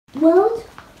World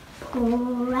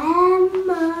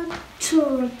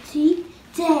Prematurity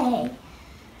Day,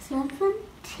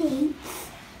 17th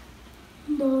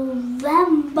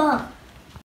November.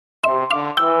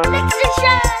 Let's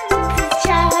show!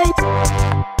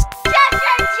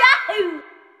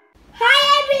 Hi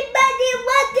everybody,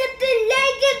 welcome to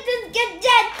Leggings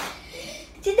Gadget.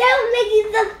 Today we're making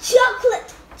some chocolate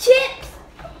chips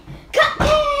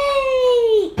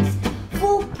cupcakes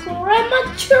for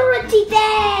Prematurity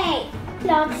Day.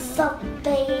 Lots of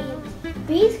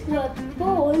babies were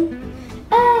born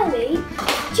early,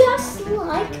 just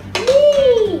like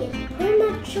me.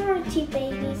 Prematurity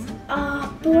babies are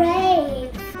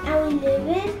brave and we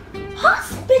live in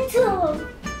hospitals.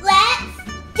 Let's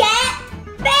get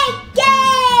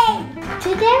baking!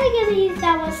 Today we're going to use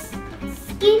our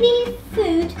skinny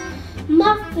food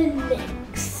muffin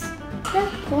mix.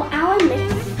 Let's pour our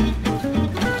mix.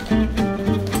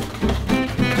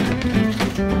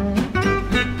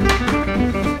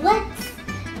 Let's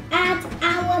add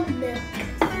our milk.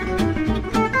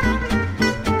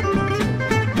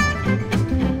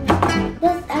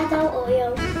 Let's add our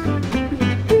oil.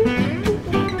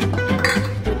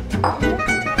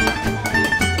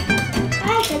 I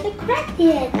got the crack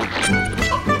here.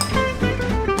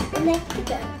 Let's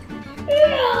go.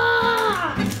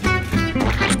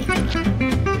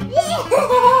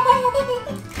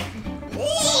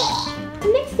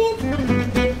 Mix it.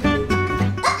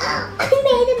 Uh-oh, I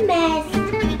made a mess.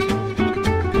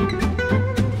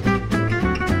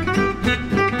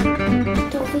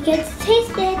 Don't forget to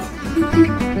taste it.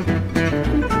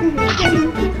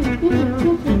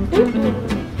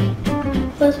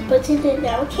 Let's put it in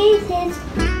our cases.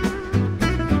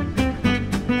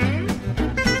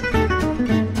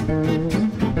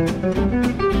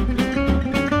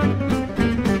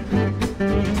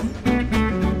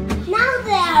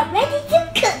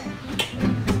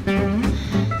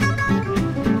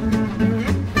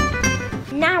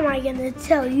 Now I'm gonna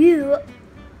tell you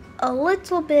a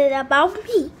little bit about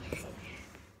me.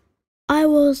 I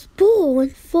was born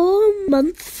 4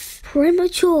 months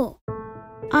premature.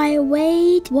 I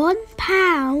weighed 1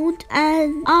 pound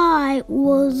and I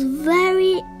was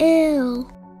very ill.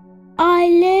 I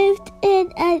lived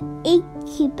in an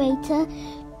incubator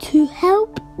to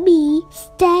help me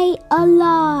stay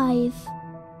alive.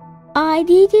 I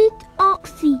needed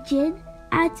oxygen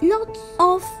and lots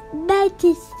of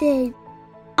medicine.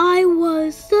 I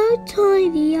was so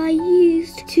tiny I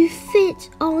used to fit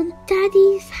on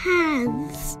Daddy's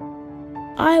hands.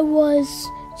 I was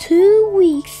 2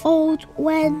 weeks old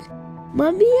when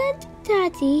Mummy and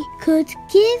Daddy could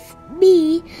give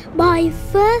me my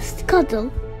first cuddle.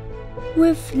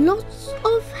 With lots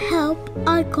of help,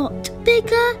 I got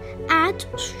bigger and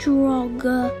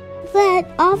stronger. Then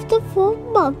after 4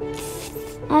 months,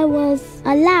 I was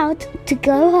allowed to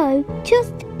go home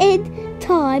just in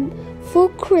time for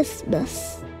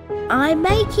Christmas. I'm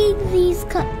making these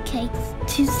cupcakes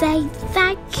to say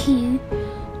thank you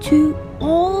to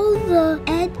all the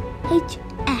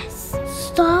NHS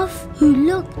staff who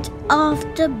looked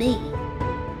after me.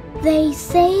 They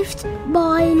saved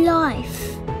my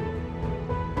life.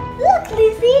 Look,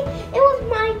 Lizzie, it was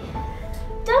my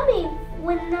dummy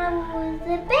when I was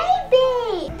a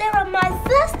baby. There are my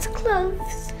first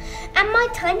clothes and my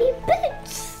tiny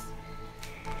boots.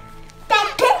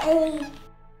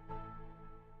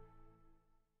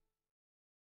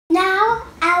 Now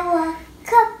our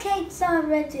cupcakes are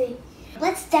ready.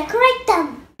 Let's decorate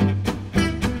them.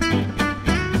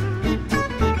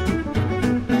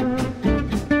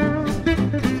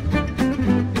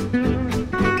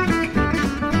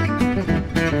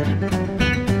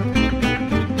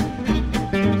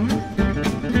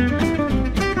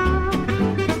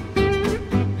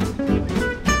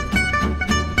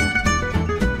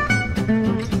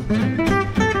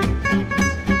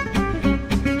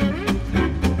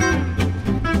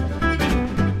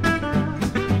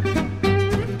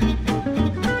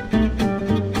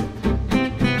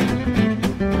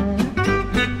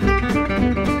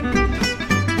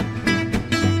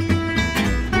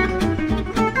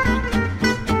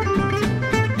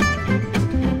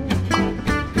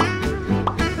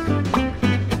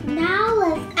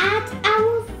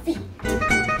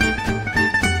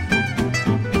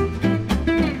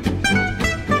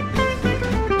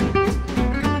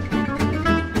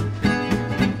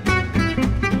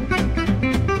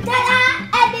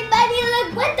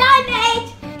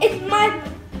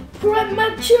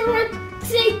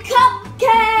 Prematurity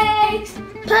Cupcakes!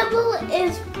 Purple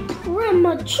is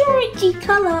prematurity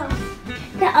color.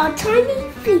 There are tiny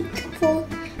feet for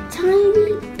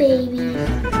tiny babies.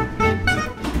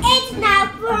 It's now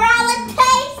for our